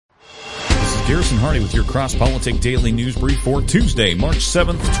Garrison Hardy with your cross-politic daily news brief for Tuesday, March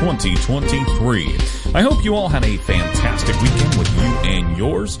 7th, 2023. I hope you all had a fantastic weekend with you and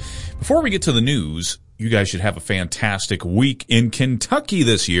yours. Before we get to the news, you guys should have a fantastic week in Kentucky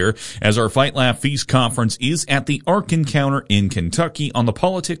this year, as our Fight, Laugh, Feast conference is at the Ark Encounter in Kentucky on the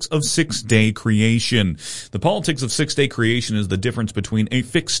politics of six-day creation. The politics of six-day creation is the difference between a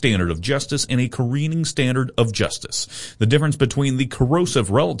fixed standard of justice and a careening standard of justice. The difference between the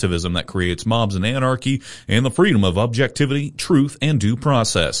corrosive relativism that creates mobs and anarchy and the freedom of objectivity, truth, and due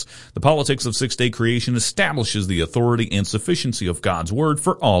process. The politics of six-day creation establishes the authority and sufficiency of God's word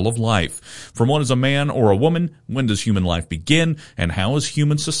for all of life. From what is a man or a woman, when does human life begin, and how is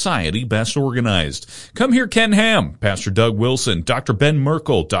human society best organized? Come hear Ken Ham, Pastor Doug Wilson, Dr. Ben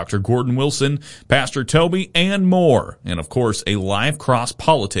Merkel, Dr. Gordon Wilson, Pastor Toby, and more. And of course, a live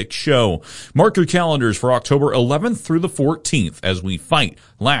cross-politics show. Mark your calendars for October 11th through the 14th as we fight,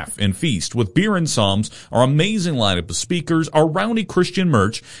 laugh, and feast with beer and psalms, our amazing lineup of speakers, our rowdy Christian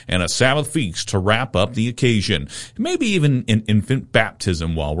merch, and a Sabbath feast to wrap up the occasion. Maybe even an infant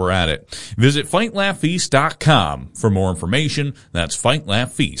baptism while we're at it. Visit FightLaughFeast.com for more information. That's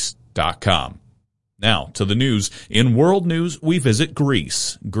FightLaughFeast.com. Now, to the news. In world news, we visit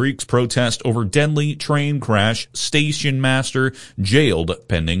Greece. Greeks protest over deadly train crash. Station master jailed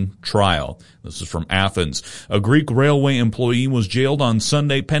pending trial. This is from Athens. A Greek railway employee was jailed on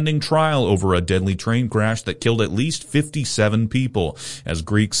Sunday pending trial over a deadly train crash that killed at least 57 people, as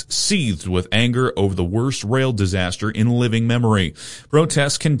Greeks seethed with anger over the worst rail disaster in living memory.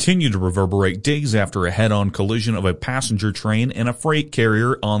 Protests continue to reverberate days after a head-on collision of a passenger train and a freight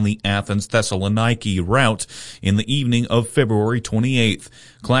carrier on the Athens-Thessaloniki route in the evening of February 28th.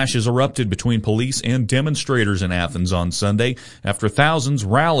 Clashes erupted between police and demonstrators in Athens on Sunday after thousands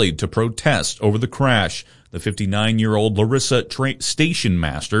rallied to protest over the crash. The 59-year-old Larissa station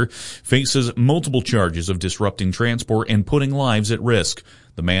master faces multiple charges of disrupting transport and putting lives at risk.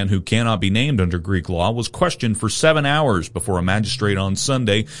 The man, who cannot be named under Greek law, was questioned for 7 hours before a magistrate on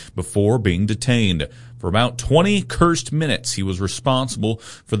Sunday before being detained. For about 20 cursed minutes, he was responsible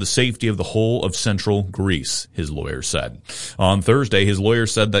for the safety of the whole of central Greece, his lawyer said. On Thursday, his lawyer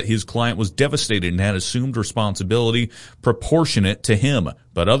said that his client was devastated and had assumed responsibility proportionate to him,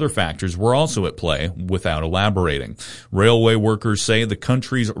 but other factors were also at play, without elaborating. Railway workers say the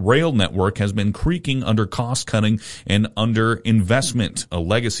country's rail network has been creaking under cost-cutting and under-investment, a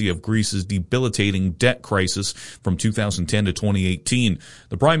legacy of Greece's debilitating debt crisis from 2010 to 2018.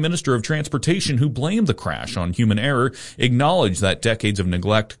 The Prime Minister of Transportation, who blamed the crash on human error, acknowledged that decades of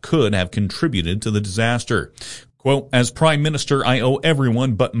neglect could have contributed to the disaster. Quote, "As Prime Minister, I owe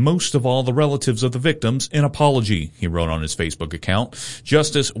everyone, but most of all the relatives of the victims, an apology," he wrote on his Facebook account.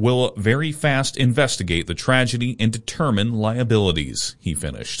 "Justice will very fast investigate the tragedy and determine liabilities," he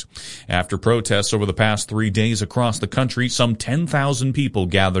finished. After protests over the past 3 days across the country, some 10,000 people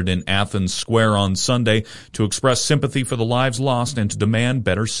gathered in Athens Square on Sunday to express sympathy for the lives lost and to demand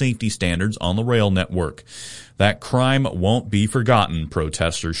better safety standards on the rail network. "That crime won't be forgotten,"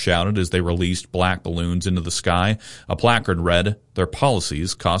 protesters shouted as they released black balloons into the sky. A placard read, "Their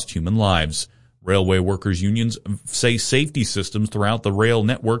policies cost human lives." Railway workers' unions say safety systems throughout the rail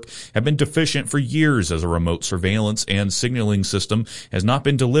network have been deficient for years, as a remote surveillance and signaling system has not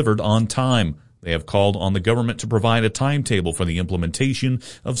been delivered on time. They have called on the government to provide a timetable for the implementation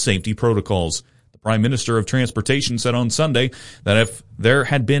of safety protocols. Prime Minister of Transportation said on Sunday that if there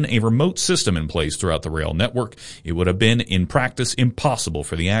had been a remote system in place throughout the rail network, it would have been in practice impossible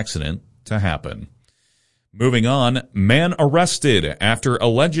for the accident to happen. Moving on, man arrested after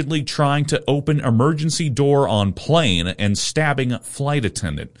allegedly trying to open emergency door on plane and stabbing flight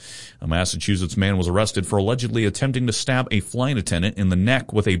attendant. A Massachusetts man was arrested for allegedly attempting to stab a flight attendant in the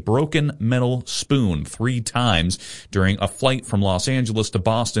neck with a broken metal spoon 3 times during a flight from Los Angeles to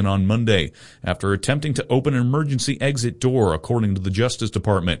Boston on Monday after attempting to open an emergency exit door, according to the Justice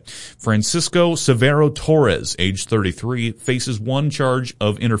Department. Francisco Severo Torres, age 33, faces 1 charge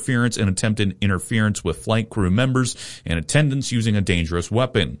of interference and attempted interference with flight crew members and attendants using a dangerous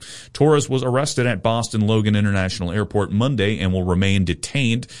weapon. Torres was arrested at Boston Logan International Airport Monday and will remain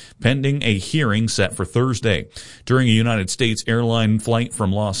detained pending a hearing set for Thursday. During a United States airline flight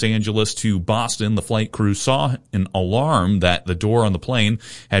from Los Angeles to Boston, the flight crew saw an alarm that the door on the plane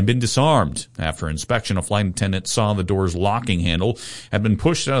had been disarmed. After inspection, a flight attendant saw the door's locking handle had been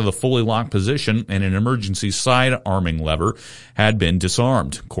pushed out of the fully locked position and an emergency side arming lever had been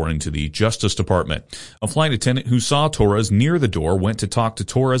disarmed, according to the Justice Department. A flight attendant who saw Torres near the door went to talk to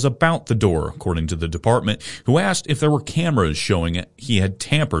Torres about the door, according to the department, who asked if there were cameras showing it he had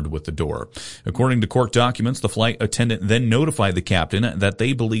tampered with the door. According to court documents, the flight attendant then notified the captain that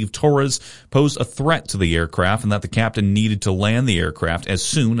they believed Torres posed a threat to the aircraft and that the captain needed to land the aircraft as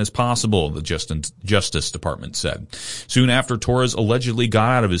soon as possible, the Justice Department said. Soon after, Torres allegedly got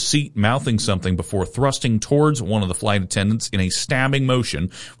out of his seat, mouthing something before thrusting towards one of the flight attendants in a stabbing motion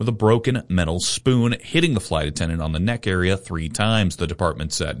with a broken metal spoon, hitting the flight attendant on the neck area 3 times, the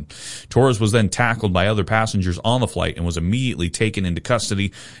department said. Torres was then tackled by other passengers on the flight and was immediately taken into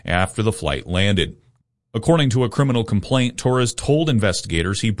custody after the flight landed. According to a criminal complaint, Torres told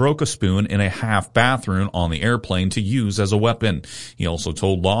investigators he broke a spoon in a half bathroom on the airplane to use as a weapon. He also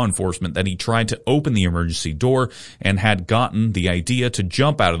told law enforcement that he tried to open the emergency door and had gotten the idea to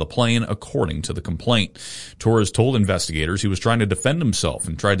jump out of the plane, according to the complaint. Torres told investigators he was trying to defend himself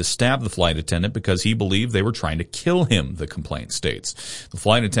and tried to stab the flight attendant because he believed they were trying to kill him, the complaint states. The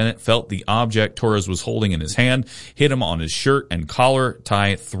flight attendant felt the object Torres was holding in his hand, hit him on his shirt and collar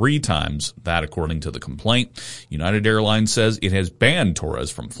tie 3 times, that according to the complaint. United Airlines says it has banned Torres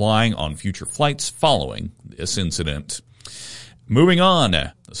from flying on future flights following this incident. Moving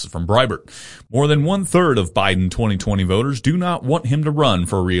on. This is from Breitbart. More than 1/3 of Biden 2020 voters do not want him to run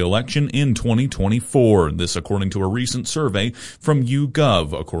for re-election in 2024. This according to a recent survey from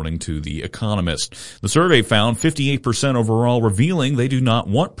YouGov, according to The Economist. The survey found 58% overall revealing they do not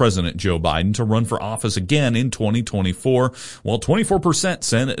want President Joe Biden to run for office again in 2024, while 24%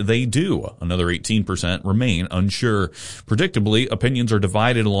 said they do. Another 18% remain unsure. Predictably, opinions are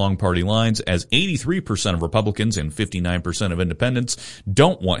divided along party lines as 83% of Republicans and 59% of independents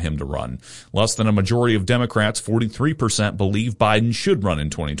don't want him to run. Less than a majority of Democrats, 43%, believe Biden should run in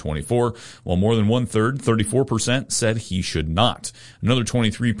 2024, while more than 1/3, 34%, said he should not. Another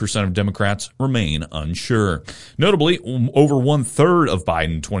 23% of Democrats remain unsure. Notably, over 1/3 of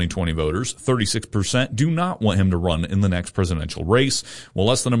Biden 2020 voters, 36%, do not want him to run in the next presidential race, while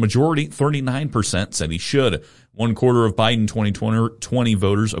less than a majority, 39%, said he should. 1/4 of Biden 2020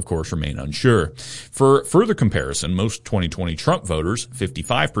 voters, of course, remain unsure. For further comparison, most 2020 Trump voters,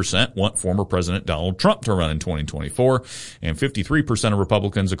 55%, want former President Donald Trump to run in 2024, and 53% of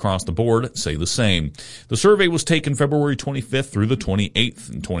Republicans across the board say the same. The survey was taken February 25th through the 28th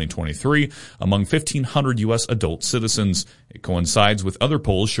in 2023 among 1,500 U.S. adult citizens. It coincides with other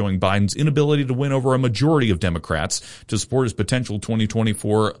polls showing Biden's inability to win over a majority of Democrats to support his potential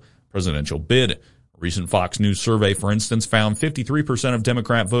 2024 presidential bid. Recent Fox News survey, for instance, found 53% of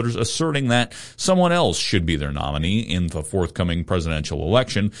Democrat voters asserting that someone else should be their nominee in the forthcoming presidential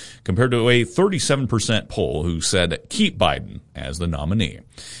election, compared to a 37% poll who said keep Biden as the nominee.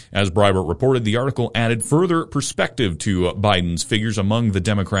 As Breitbart reported, the article added further perspective to Biden's figures among the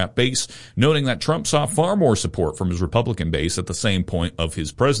Democrat base, noting that Trump saw far more support from his Republican base at the same point of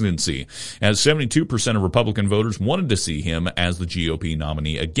his presidency, as 72% of Republican voters wanted to see him as the GOP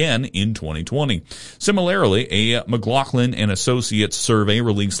nominee again in 2020. Similarly, a McLaughlin and Associates survey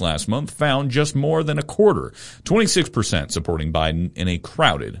released last month found just more than a quarter, 26%, supporting Biden in a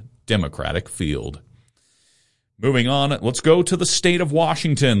crowded Democratic field. Moving on, let's go to the state of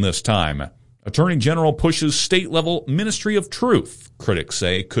Washington this time. Attorney General pushes state-level Ministry of Truth, critics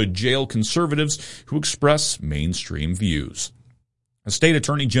say could jail conservatives who express mainstream views. A state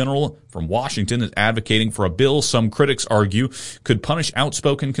attorney general from Washington is advocating for a bill some critics argue could punish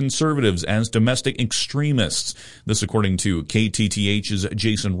outspoken conservatives as domestic extremists. This according to KTTH's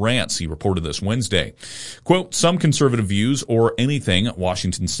Jason Rantz. He reported this Wednesday. Quote, some conservative views or anything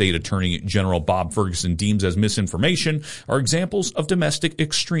Washington State Attorney General Bob Ferguson deems as misinformation are examples of domestic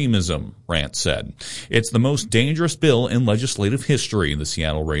extremism, Rantz said. It's the most dangerous bill in legislative history, the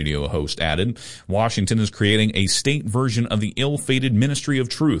Seattle radio host added. Washington is creating a state version of the ill-fated Ministry of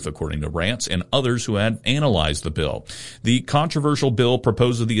Truth, according to Rantz and others who had analyzed the bill. The controversial bill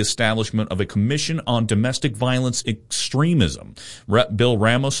proposes the establishment of a commission on domestic violence extremism. Rep. Bill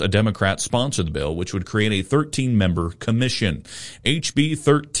Ramos, a Democrat, sponsored the bill, which would create a 13-member commission. HB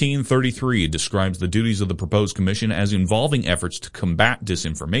 1333 describes the duties of the proposed commission as involving efforts to combat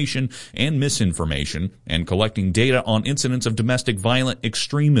disinformation and misinformation and collecting data on incidents of domestic violent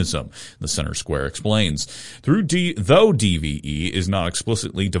extremism, the Center Square explains. Though DVE is not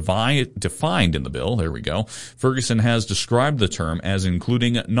explicitly defined in the bill, Ferguson has described the term as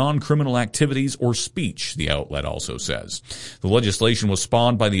including non-criminal activities or speech, the outlet also says. The legislation was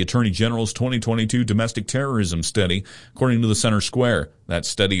spawned by the Attorney General's 2022 domestic terrorism study, according to the Center Square. That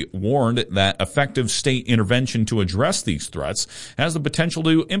study warned that effective state intervention to address these threats has the potential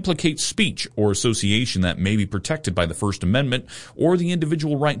to implicate speech or association that may be protected by the First Amendment or the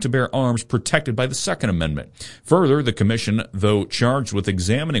individual right to bear arms protected by the Second Amendment. Further, the commission, though charged with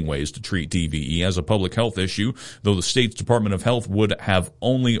examining ways to treat DVE as a public health issue, though the state's Department of Health would have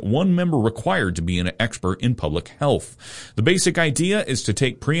only one member required to be an expert in public health. The basic idea is to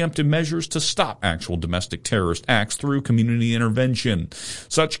take preemptive measures to stop actual domestic terrorist acts through community intervention.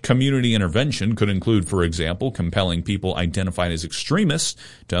 Such community intervention could include, for example, compelling people identified as extremists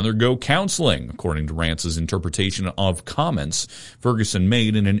to undergo counseling, according to Rance's interpretation of comments Ferguson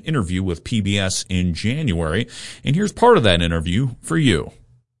made in an interview with PBS in January. And here's part of that interview for you.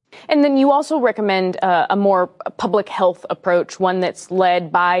 And then you also recommend a more public health approach, one that's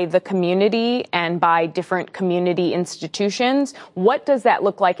led by the community and by different community institutions. What does that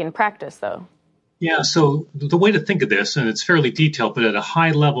look like in practice, though? Yeah, so the way to think of this, and it's fairly detailed, but at a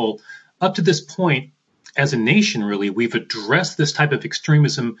high level, up to this point, as a nation, really, we've addressed this type of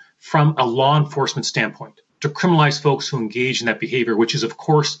extremism from a law enforcement standpoint to criminalize folks who engage in that behavior, which is, of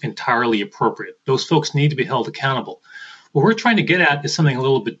course, entirely appropriate. Those folks need to be held accountable. What we're trying to get at is something a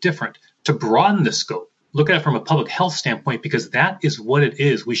little bit different, to broaden the scope, look at it from a public health standpoint, because that is what it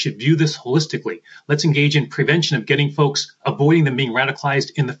is. We should view this holistically. Let's engage in prevention of getting folks, avoiding them being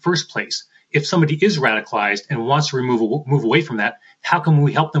radicalized in the first place. If somebody is radicalized and wants to move away from that, how can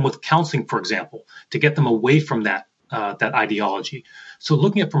we help them with counseling, for example, to get them away from that ideology? So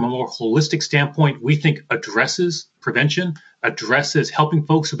looking at it from a more holistic standpoint, we think addresses prevention, addresses helping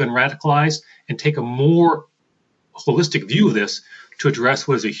folks who've been radicalized, and take a more holistic view of this to address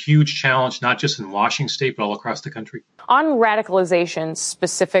what is a huge challenge, not just in Washington state, but all across the country. On radicalization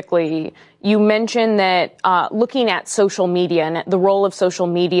specifically, you mentioned that looking at social media and the role of social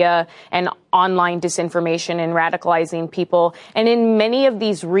media and online disinformation in radicalizing people, and in many of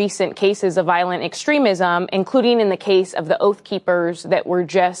these recent cases of violent extremism, including in the case of the Oath Keepers that were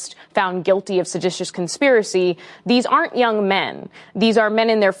just found guilty of seditious conspiracy, these aren't young men. These are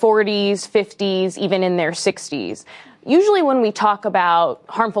men in their 40s, 50s, even in their 60s. Usually when we talk about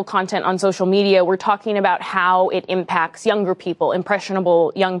harmful content on social media, we're talking about how it impacts younger people,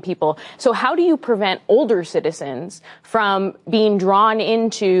 impressionable young people. So how do you prevent older citizens from being drawn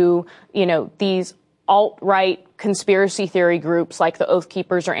into, these alt-right conspiracy theory groups like the Oath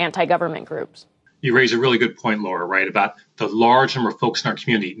Keepers or anti-government groups? You raise a really good point, Laura, right, about the large number of folks in our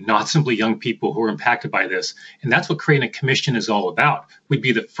community, not simply young people who are impacted by this. And that's what creating a commission is all about. We'd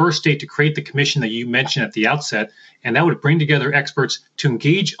be the first state to create the commission that you mentioned at the outset, and that would bring together experts to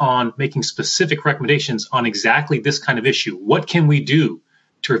engage on making specific recommendations on exactly this kind of issue. What can we do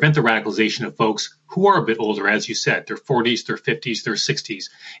to prevent the radicalization of folks who are a bit older, as you said, their 40s, their 50s, their 60s,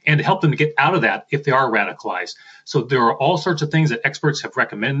 and to help them to get out of that if they are radicalized. So there are all sorts of things that experts have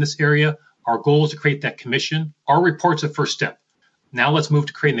recommended in this area. Our goal is to create that commission. Our report's a first step. Now let's move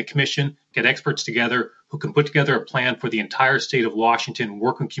to creating the commission, get experts together who can put together a plan for the entire state of Washington,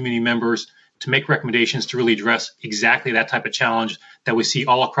 work with community members to make recommendations to really address exactly that type of challenge that we see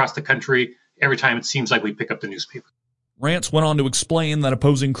all across the country every time it seems like we pick up the newspaper. Rance went on to explain that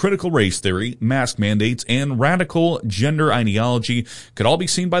opposing critical race theory, mask mandates, and radical gender ideology could all be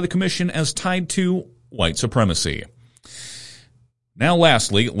seen by the commission as tied to white supremacy. Now,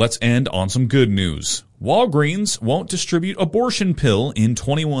 lastly, let's end on some good news. Walgreens won't distribute abortion pill in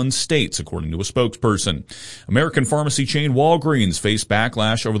 21 states, according to a spokesperson. American pharmacy chain Walgreens faced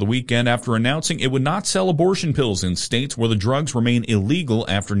backlash over the weekend after announcing it would not sell abortion pills in states where the drugs remain illegal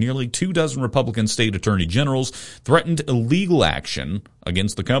after nearly 24 Republican state attorney generals threatened illegal action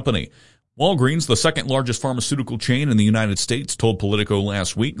against the company. Walgreens, the second largest pharmaceutical chain in the United States, told Politico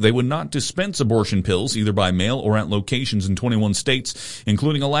last week they would not dispense abortion pills either by mail or at locations in 21 states,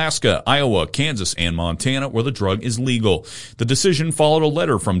 including Alaska, Iowa, Kansas, and Montana, where the drug is legal. The decision followed a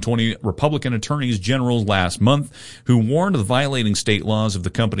letter from 20 Republican attorneys general last month who warned of violating state laws if the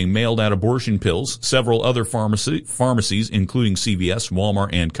company mailed out abortion pills. Several other pharmacies, including CVS, Walmart,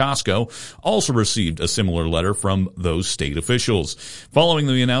 and Costco, also received a similar letter from those state officials. Following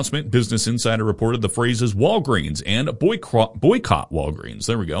the announcement, Business Insider reported the phrases Walgreens and boycott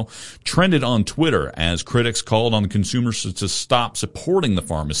Walgreens, trended on Twitter as critics called on consumers to stop supporting the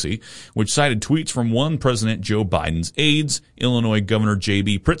pharmacy, which cited tweets from one President Joe Biden's aides, Illinois Governor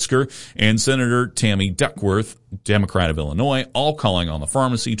J.B. Pritzker, and Senator Tammy Duckworth, Democrat of Illinois, all calling on the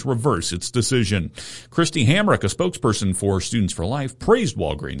pharmacy to reverse its decision. Christy Hamrick, a spokesperson for Students for Life, praised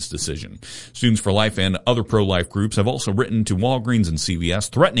Walgreens' decision. Students for Life and other pro-life groups have also written to Walgreens and CVS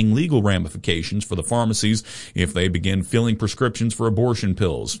threatening legal ramifications for the pharmacies if they begin filling prescriptions for abortion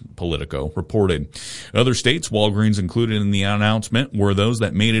pills, Politico reported. Other states, Walgreens included in the announcement, were those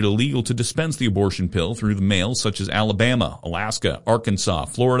that made it illegal to dispense the abortion pill through the mail, such as Alabama, Alaska, Arkansas,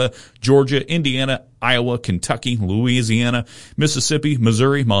 Florida, Georgia, Indiana, Iowa, Kentucky, Louisiana, Mississippi,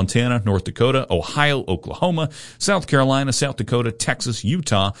 Missouri, Montana, North Dakota, Ohio, Oklahoma, South Carolina, South Dakota, Texas,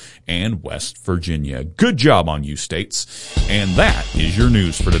 Utah, and West Virginia. Good job on you states. And that is your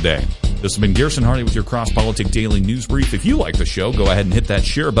news for today. This has been Garrison Hardy with your Cross Politic Daily News Brief. If you like the show, go ahead and hit that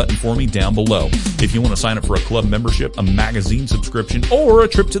share button for me down below. If you want to sign up for a club membership, a magazine subscription, or a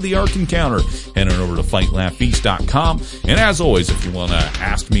trip to the Ark Encounter, head on over to fightlaughfeast.com. And as always, if you want to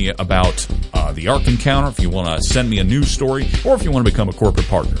ask me about the Ark Encounter, if you want to send me a news story, or if you want to become a corporate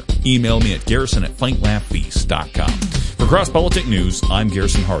partner, email me at garrison@fightlaughfeast.com. For Cross Politic News, I'm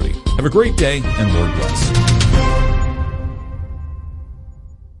Garrison Hardy. Have a great day, and Lord bless.